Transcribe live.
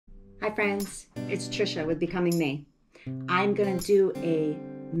Hi friends, it's Trisha with Becoming Me. I'm gonna do a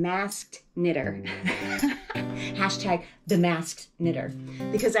masked knitter. Hashtag the masked knitter.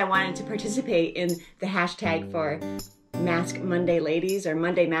 Because I wanted to participate in the hashtag for Mask Monday Ladies or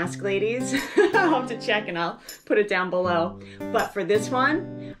Monday Mask Ladies. I'll have to check and I'll put it down below. But for this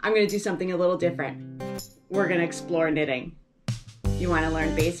one, I'm gonna do something a little different. We're gonna explore knitting. You wanna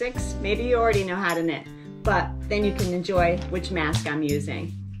learn basics? Maybe you already know how to knit, but then you can enjoy which mask I'm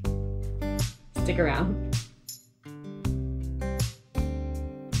using. Stick around.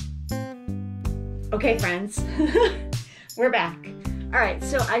 Okay, friends, we're back. All right,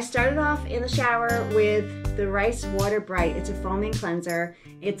 so I started off in the shower with the Rice Water Bright. It's a foaming cleanser.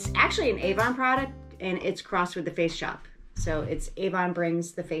 It's actually an Avon product, and it's crossed with the Face Shop. So it's Avon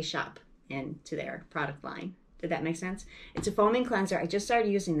brings the Face Shop into their product line. Did that make sense? It's a foaming cleanser. I just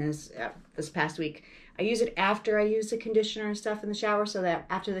started using this this past week. I use it after I use the conditioner and stuff in the shower, so that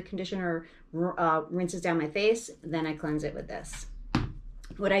after the conditioner rinses down my face, then I cleanse it with this.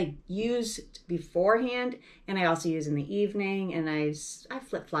 What I used beforehand, and I also use in the evening, and I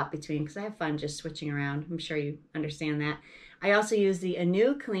flip-flop between because I have fun just switching around. I'm sure you understand that. I also use the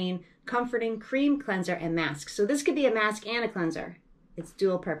Anew Clean Comforting Cream Cleanser and Mask. So this could be a mask and a cleanser. It's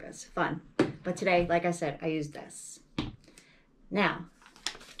dual purpose, fun. But today, like I said, I used this. Now,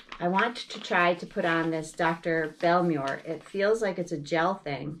 I want to try to put on this Dr. Belmeur. It feels like it's a gel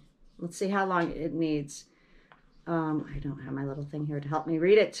thing. Let's see how long it needs. I don't have my little thing here to help me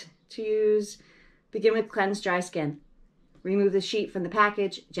read it. To use, begin with cleanse dry skin. Remove the sheet from the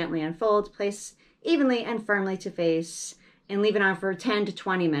package, gently unfold, place evenly and firmly to face, and leave it on for 10 to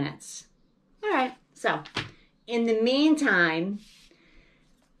 20 minutes. All right, so in the meantime,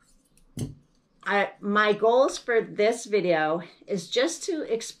 my goals for this video is just to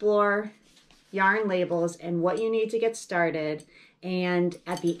explore yarn labels and what you need to get started. And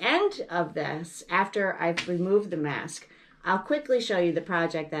at the end of this, after I've removed the mask, I'll quickly show you the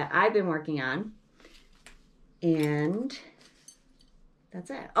project that I've been working on. And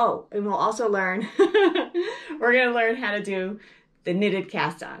that's it. Oh, and we'll also learn, we're gonna learn how to do the knitted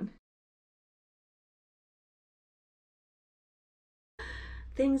cast on.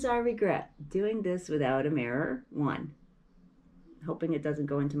 Things I regret, doing this without a mirror. 1, hoping it doesn't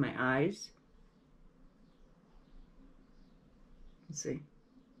go into my eyes. Let's see.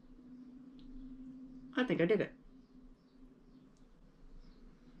 I think I did it.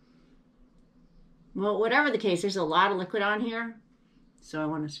 Well, whatever the case, there's a lot of liquid on here, so I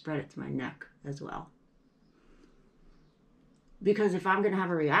want to spread it to my neck as well. Because if I'm going to have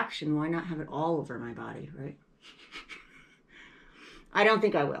a reaction, why not have it all over my body, right? I don't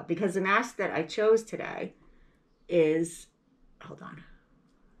think I will, because the mask that I chose today is, hold on,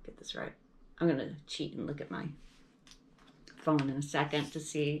 get this right. I'm going to cheat and look at my phone in a second to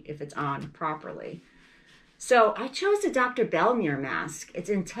see if it's on properly. So I chose the Dr. Belmeur mask. It's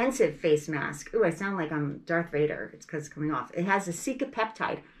intensive face mask. Ooh, I sound like I'm Darth Vader. It's because it's coming off. It has a cica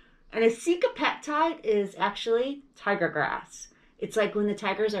peptide. And a cica peptide is actually tiger grass. It's like when the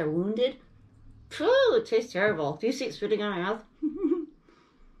tigers are wounded. Phew, it tastes terrible. Do you see it spitting out my mouth?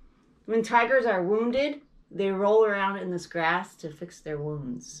 When tigers are wounded, they roll around in this grass to fix their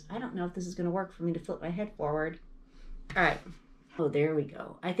wounds. I don't know if this is going to work for me to flip my head forward. All right. Oh, there we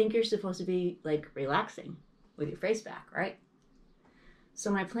go. I think you're supposed to be like relaxing with your face back, right? So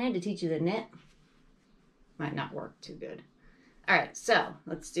my plan to teach you to knit might not work too good. All right, so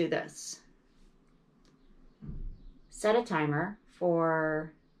let's do this. Set a timer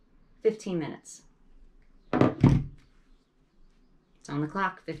for 15 minutes. It's on the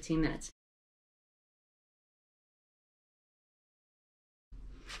clock, 15 minutes.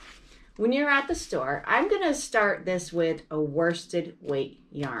 When you're at the store, I'm going to start this with a worsted weight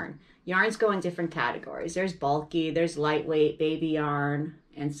yarn. Yarns go in different categories. There's bulky, there's lightweight, baby yarn,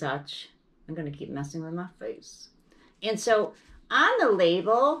 and such. I'm going to keep messing with my face. And so on the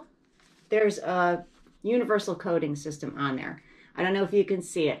label, there's a universal coding system on there. I don't know if you can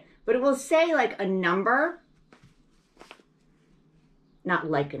see it, but it will say like a number. Not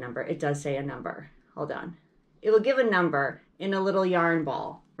like a number, it does say a number. Hold on. It will give a number in a little yarn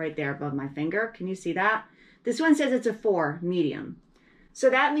ball right there above my finger. Can you see that? This one says it's a 4, medium.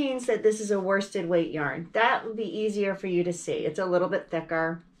 So that means that this is a worsted weight yarn. That would be easier for you to see. It's a little bit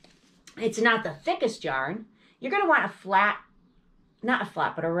thicker. It's not the thickest yarn. You're going to want a flat, not a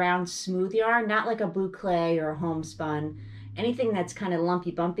flat, but a round smooth yarn, not like a boucle or a homespun. Anything that's kind of lumpy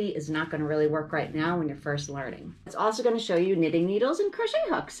bumpy is not going to really work right now when you're first learning. It's also going to show you knitting needles and crochet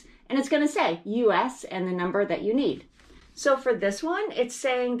hooks. And it's going to say US and the number that you need. So for this one, it's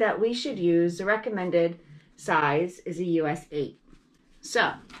saying that we should use, the recommended size is a US 8.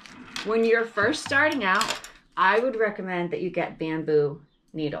 So when you're first starting out, I would recommend that you get bamboo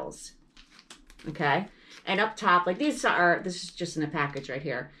needles, okay? And up top, like this is just in a package right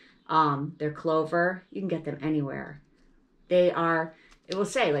here. They're clover. You can get them anywhere. They are, it will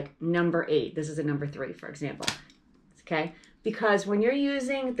say like number 8. This is a number 3, for example, okay? Because when you're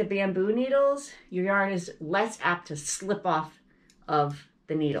using the bamboo needles, your yarn is less apt to slip off of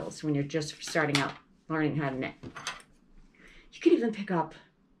the needles when you're just starting out learning how to knit. You can even pick up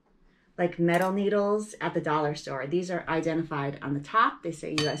like metal needles at the dollar store. These are identified on the top. They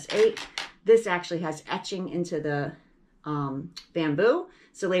say US 8. This actually has etching into the bamboo.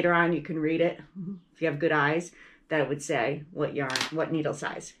 So later on you can read it, if you have good eyes, that it would say what yarn, what needle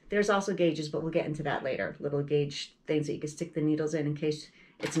size. There's also gauges, but we'll get into that later. Little gauge things that you can stick the needles in case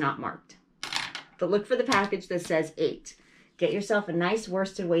it's not marked. But look for the package that says 8. Get yourself a nice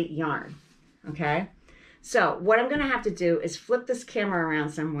worsted weight yarn, okay? So what I'm gonna have to do is flip this camera around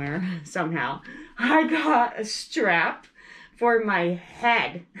somewhere, somehow. I got a strap for my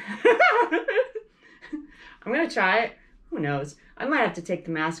head. I'm gonna try it, who knows? I might have to take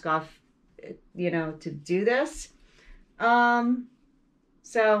the mask off, you know, to do this.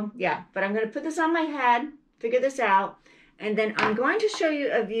 So yeah, but I'm gonna put this on my head, figure this out, and then I'm going to show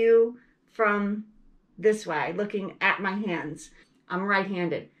you a view from this way, looking at my hands. I'm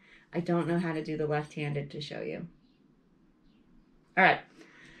right-handed. I don't know how to do the left-handed to show you. All right,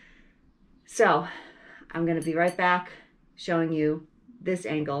 so I'm gonna be right back showing you this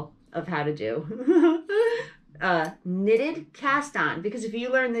angle of how to do knitted cast on, because if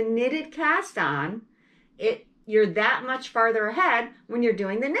you learn the knitted cast on, you're that much farther ahead when you're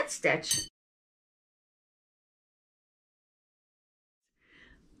doing the knit stitch.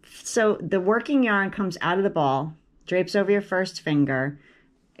 So the working yarn comes out of the ball, drapes over your first finger,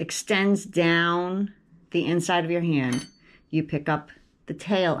 extends down the inside of your hand. You pick up the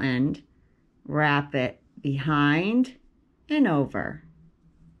tail end, wrap it behind and over,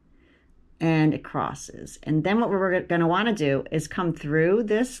 and it crosses. And then what we're going to want to do is come through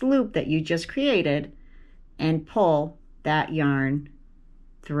this loop that you just created and pull that yarn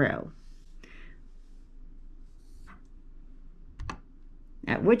through.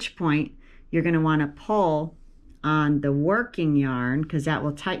 At which point you're going to want to pull on the working yarn, because that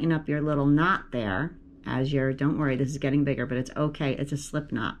will tighten up your little knot there as you're, don't worry, this is getting bigger, but it's okay, it's a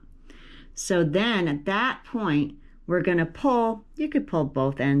slip knot. So then at that point, we're going to pull, you could pull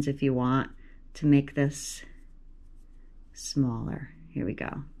both ends if you want to make this smaller. Here we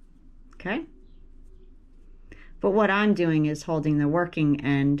go. Okay? But what I'm doing is holding the working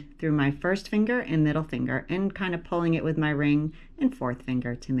end through my first finger and middle finger and kind of pulling it with my ring and fourth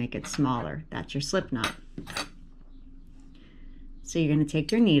finger to make it smaller. That's your slip knot. So you're going to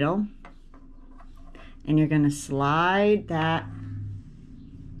take your needle and you're going to slide that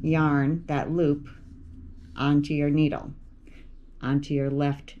yarn, that loop, onto your needle, onto your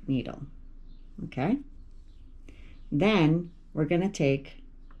left needle, okay? Then we're going to take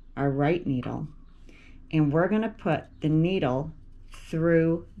our right needle and we're going to put the needle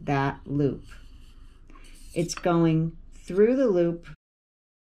through that loop. It's going through the loop,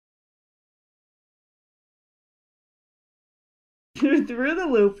 through the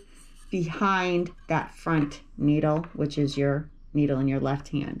loop behind that front needle, which is your needle in your left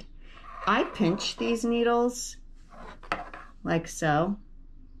hand. I pinch these needles like so,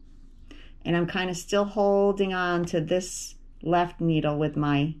 and I'm kind of still holding on to this left needle with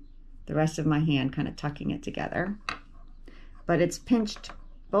the rest of my hand, kind of tucking it together. But it's pinched,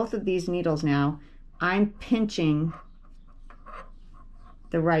 both of these needles now, I'm pinching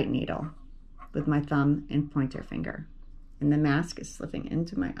the right needle with my thumb and pointer finger. And the mask is slipping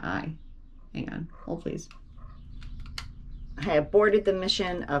into my eye. Hang on, hold please. I aborted the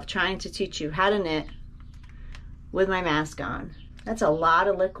mission of trying to teach you how to knit with my mask on. That's a lot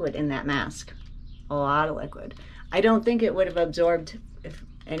of liquid in that mask. A lot of liquid. I don't think it would have absorbed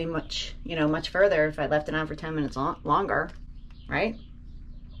much further if I left it on for 10 minutes longer, right?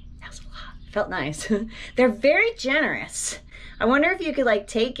 That was a lot. It felt nice. They're very generous. I wonder if you could like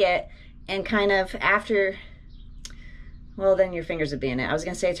take it and kind of after, well, then your fingers would be in it. I was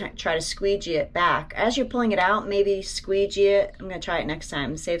gonna say try to squeegee it back. As you're pulling it out, maybe squeegee it. I'm gonna try it next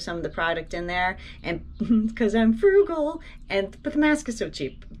time. Save some of the product in there, and because I'm frugal, but the mask is so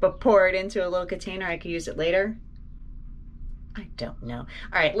cheap. But pour it into a little container. I could use it later. I don't know. All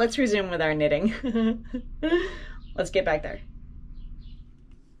right, let's resume with our knitting. Let's get back there.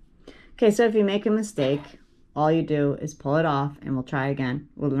 Okay, so if you make a mistake, all you do is pull it off and we'll try again.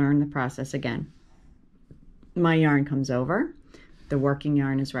 We'll learn the process again. My yarn comes over. The working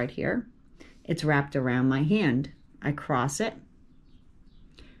yarn is right here. It's wrapped around my hand. I cross it,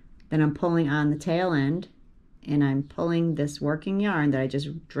 Then I'm pulling on the tail end, and I'm pulling this working yarn that I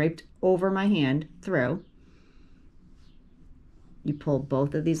just draped over my hand through. You pull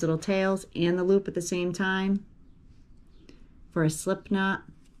both of these little tails and the loop at the same time for a slip knot,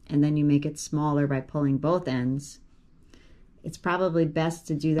 and then you make it smaller by pulling both ends. It's probably best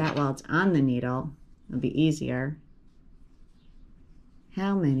to do that while it's on the needle. It'll be easier.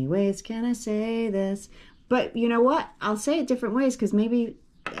 How many ways can I say this? But you know what? I'll say it different ways because maybe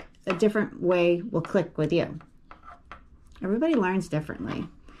a different way will click with you. Everybody learns differently.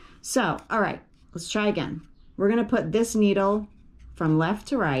 So, all right, let's try again. We're gonna put this needle from left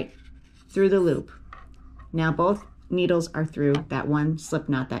to right through the loop. Now both needles are through that one slip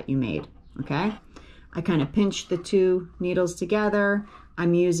knot that you made, okay? I kind of pinch the two needles together.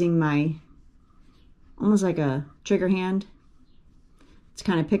 I'm using my, almost like a trigger hand, to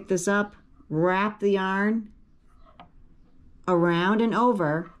kind of pick this up, wrap the yarn around and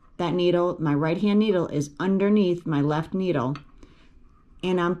over that needle. My right hand needle is underneath my left needle.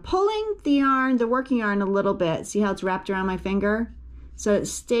 And I'm pulling the yarn, the working yarn a little bit. See how it's wrapped around my finger? So it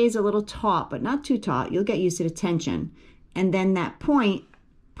stays a little taut, but not too taut. You'll get used to the tension. And then that point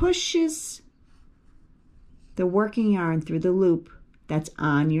pushes the working yarn through the loop that's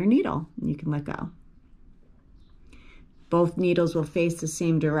on your needle. And you can let go. Both needles will face the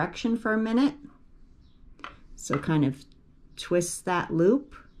same direction for a minute. So kind of twist that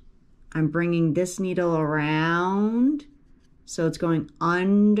loop. I'm bringing this needle around, so it's going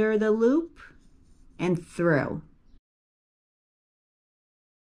under the loop and through.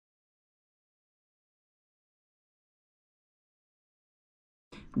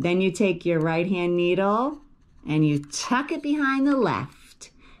 Then you take your right hand needle and you tuck it behind the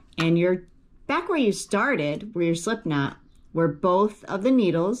left, and you're back where you started, where your slip knot, where both of the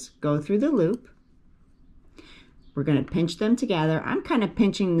needles go through the loop. We're going to pinch them together. I'm kind of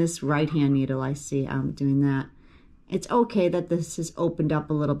pinching this right hand needle. I see I'm doing that. It's okay that this is opened up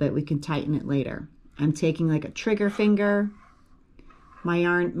a little bit. We can tighten it later. I'm taking like a trigger finger.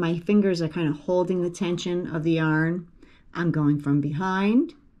 My fingers are kind of holding the tension of the yarn. I'm going from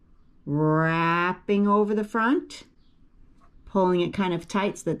behind, wrapping over the front, pulling it kind of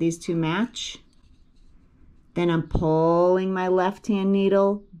tight so that these two match. Then I'm pulling my left hand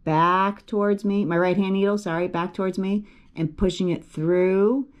needle back towards me, my right hand needle, sorry, back towards me, and pushing it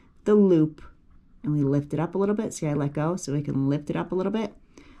through the loop. And we lift it up a little bit. See, I let go so we can lift it up a little bit.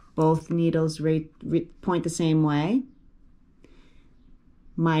 Both needles point the same way.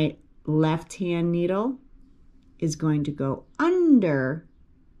 My left hand needle is going to go under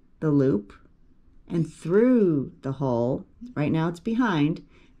the loop and through the hole. Right now it's behind.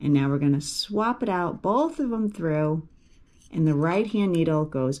 And now we're going to swap it out, both of them through, and the right hand needle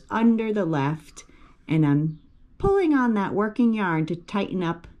goes under the left, and I'm pulling on that working yarn to tighten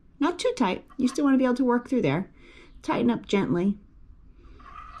up, not too tight, you still want to be able to work through there, tighten up gently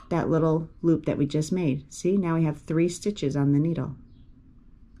that little loop that we just made. See, now we have 3 stitches on the needle.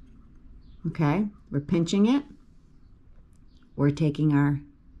 Okay, we're pinching it, we're taking our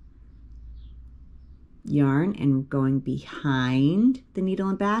yarn and going behind the needle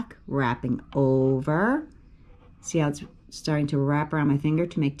and back, wrapping over. See how it's starting to wrap around my finger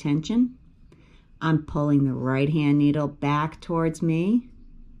to make tension? I'm pulling the right hand needle back towards me,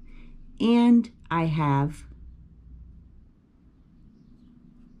 and I have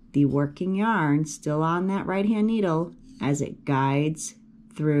the working yarn still on that right hand needle as it guides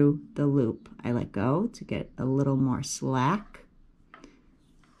through the loop. I let go to get a little more slack.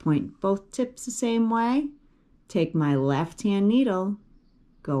 Point both tips the same way. Take my left hand needle,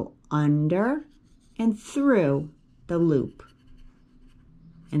 go under and through the loop.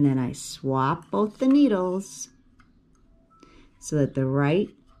 And then I swap both the needles so that the right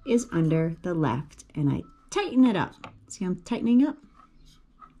is under the left, and I tighten it up. See, I'm tightening up?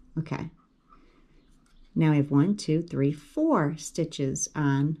 Okay. Now we have 1, 2, 3, 4 stitches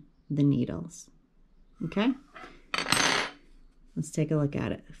on the needles. Okay? Let's take a look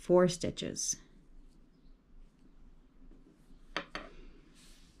at it. 4 stitches.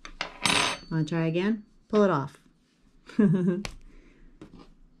 Want to try again? Pull it off.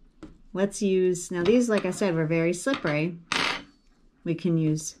 Let's use, now these, like I said, were very slippery. We can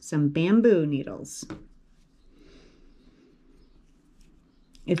use some bamboo needles.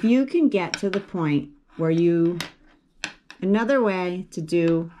 If you can get to the point where another way to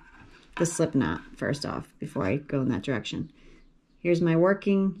do the slip knot, first off, before I go in that direction. Here's my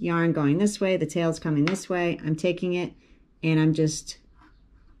working yarn going this way, the tail's coming this way. I'm taking it and I'm just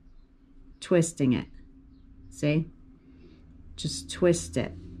twisting it. See? Just twist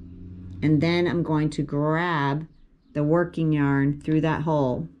it. And then I'm going to grab the working yarn through that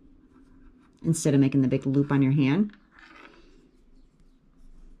hole instead of making the big loop on your hand.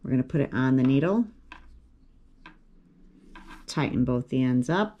 We're going to put it on the needle. Tighten both the ends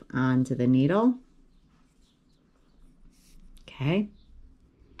up onto the needle. Okay.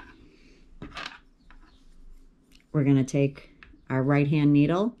 We're going to take our right hand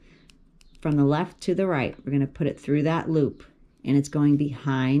needle from the left to the right. We're going to put it through that loop, and it's going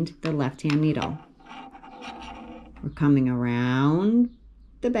behind the left hand needle. We're coming around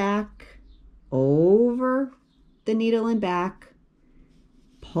the back, over the needle and back,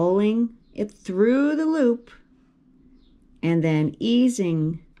 pulling it through the loop, and then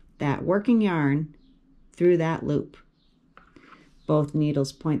easing that working yarn through that loop. Both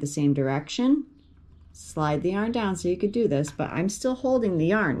needles point the same direction. Slide the yarn down so you could do this, but I'm still holding the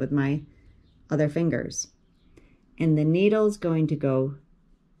yarn with my other fingers. And the needle's going to go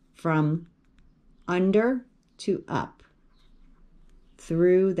from under to up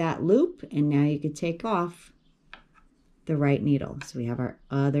through that loop, and now you could take off the right needle. So we have our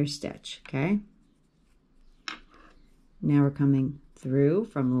other stitch, okay? Now we're coming through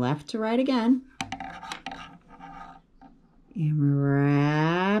from left to right again. And we're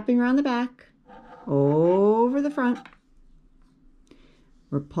wrapping around the back, over the front.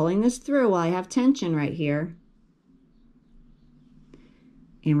 We're pulling this through while I have tension right here.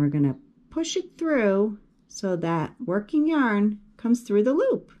 And we're going to push it through so that working yarn comes through the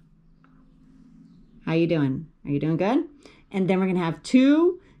loop. How you doing? Are you doing good? And then we're going to have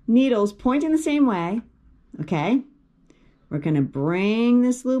two needles pointing the same way, okay? We're going to bring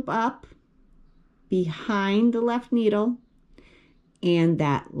this loop up behind the left needle, and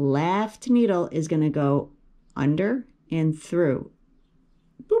that left needle is going to go under and through.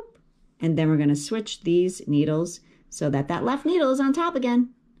 Boop. And then we're going to switch these needles so that that left needle is on top again.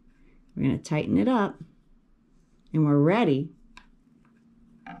 We're going to tighten it up, and we're ready.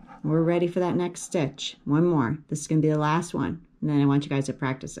 We're ready for that next stitch. One more. This is going to be the last one, and then I want you guys to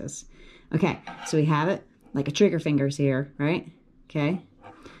practice this. Okay, so we have it like a trigger fingers here, right? Okay,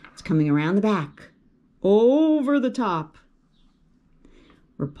 it's coming around the back, over the top.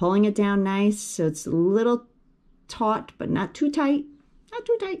 We're pulling it down nice so it's a little taut, but not too tight, not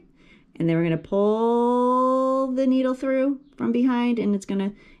too tight. And then we're going to pull the needle through from behind, and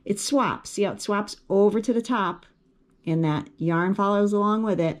it swaps. See how it swaps over to the top, and that yarn follows along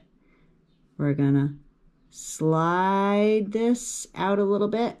with it. We're going to slide this out a little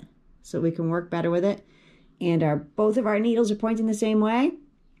bit so we can work better with it. And both of our needles are pointing the same way.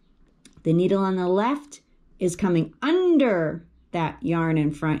 The needle on the left is coming under that yarn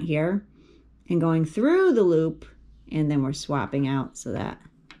in front here and going through the loop, and then we're swapping out so that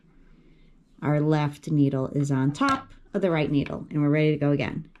our left needle is on top of the right needle, and we're ready to go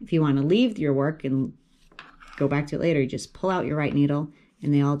again. If you want to leave your work and go back to it later, you just pull out your right needle,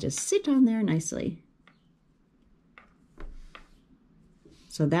 and they all just sit on there nicely.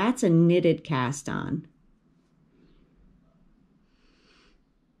 So that's a knitted cast on.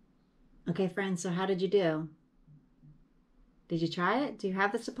 Okay, friends, so how did you do? Did you try it? Do you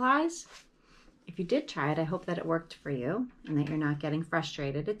have the supplies? If you did try it, I hope that it worked for you and that you're not getting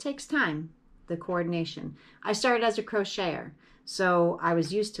frustrated. It takes time, the coordination. I started as a crocheter, so I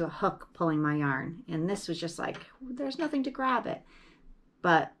was used to a hook pulling my yarn, and this was just like, there's nothing to grab it.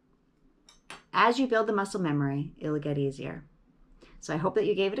 But as you build the muscle memory, it'll get easier. So I hope that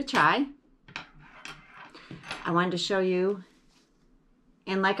you gave it a try. I wanted to show you,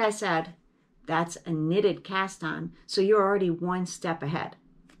 and like I said, that's a knitted cast on, so you're already one step ahead,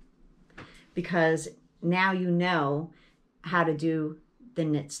 because now you know how to do the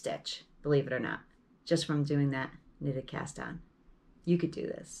knit stitch, believe it or not, just from doing that knitted cast on. You could do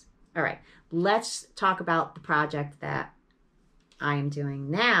this. All right, let's talk about the project that I am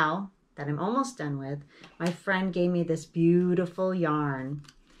doing now that I'm almost done with. My friend gave me this beautiful yarn.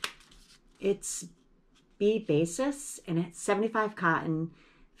 It's Bee Basis, and it's 75 cotton,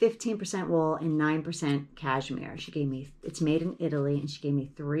 15% wool, and 9% cashmere. She gave me, it's made in Italy, and she gave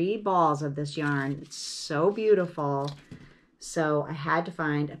me 3 balls of this yarn. It's so beautiful. So I had to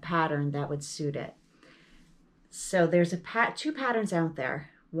find a pattern that would suit it. So there's two patterns out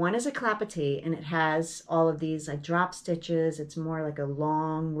there. One is a clapetee, and it has all of these like drop stitches. It's more like a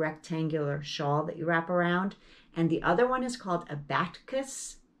long rectangular shawl that you wrap around. And the other one is called a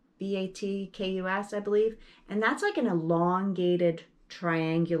batkus, B-A-T-K-U-S, I believe. And that's like an elongated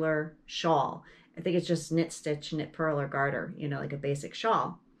triangular shawl. I think it's just knit stitch, knit purl, or garter, you know, like a basic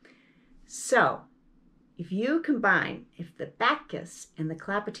shawl. So if you combine, if the batkus and the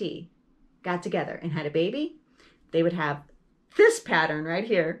clapetee got together and had a baby, they would have this pattern right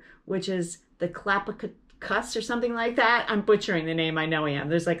here, which is the clapicus or something like that. I'm butchering the name, I know I am.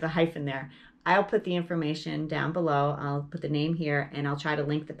 There's like a hyphen there. I'll put the information down below. I'll put the name here, and I'll try to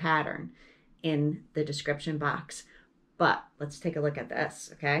link the pattern in the description box. But let's take a look at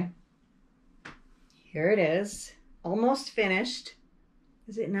this, okay? Here it is, almost finished.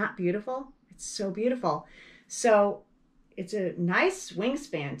 Is it not beautiful? It's so beautiful. So it's a nice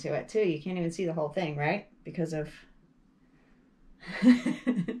wingspan to it too. You can't even see the whole thing, right? Because of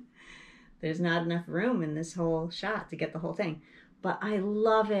there's not enough room in this whole shot to get the whole thing. But I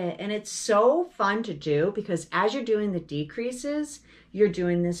love it. And it's so fun to do because as you're doing the decreases, you're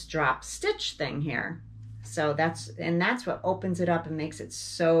doing this drop stitch thing here. So that's what opens it up and makes it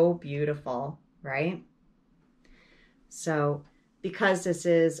so beautiful, right? So because this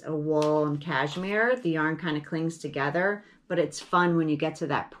is a wool and cashmere, the yarn kind of clings together, but it's fun when you get to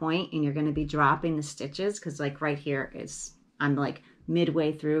that point and you're going to be dropping the stitches, because like right here is, I'm like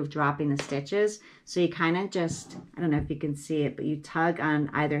midway through dropping the stitches. So you kind of just, I don't know if you can see it, but you tug on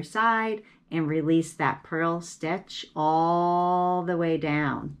either side and release that purl stitch all the way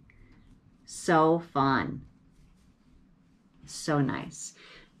down. So fun. So nice.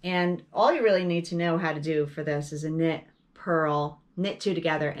 And all you really need to know how to do for this is a knit, purl, knit two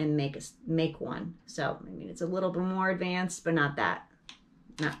together, and make one. So I mean, it's a little bit more advanced, but not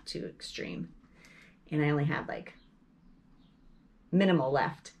too extreme. And I only have like minimal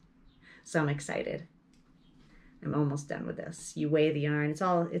left, so I'm excited. I'm almost done with this. You weigh the yarn.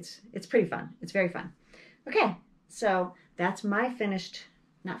 It's pretty fun. It's very fun. Okay, so that's my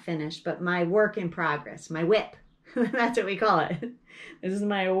not finished, but my work in progress, my whip. That's what we call it. This is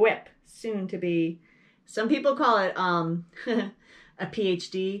my whip, soon to be. Some people call it a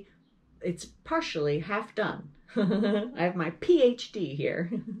PhD. It's partially half done. I have my PhD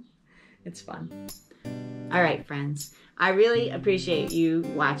here. It's fun. All right, friends. I really appreciate you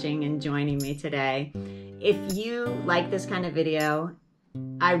watching and joining me today. If you like this kind of video,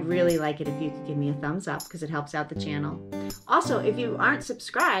 I'd really like it if you could give me a thumbs up because it helps out the channel. Also, if you aren't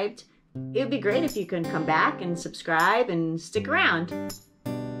subscribed, it would be great if you can come back and subscribe and stick around.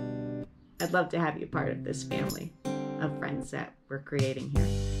 I'd love to have you part of this family of friends that we're creating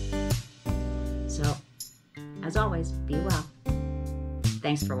here. So, as always, be well.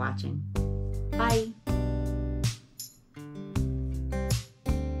 Thanks for watching. Bye.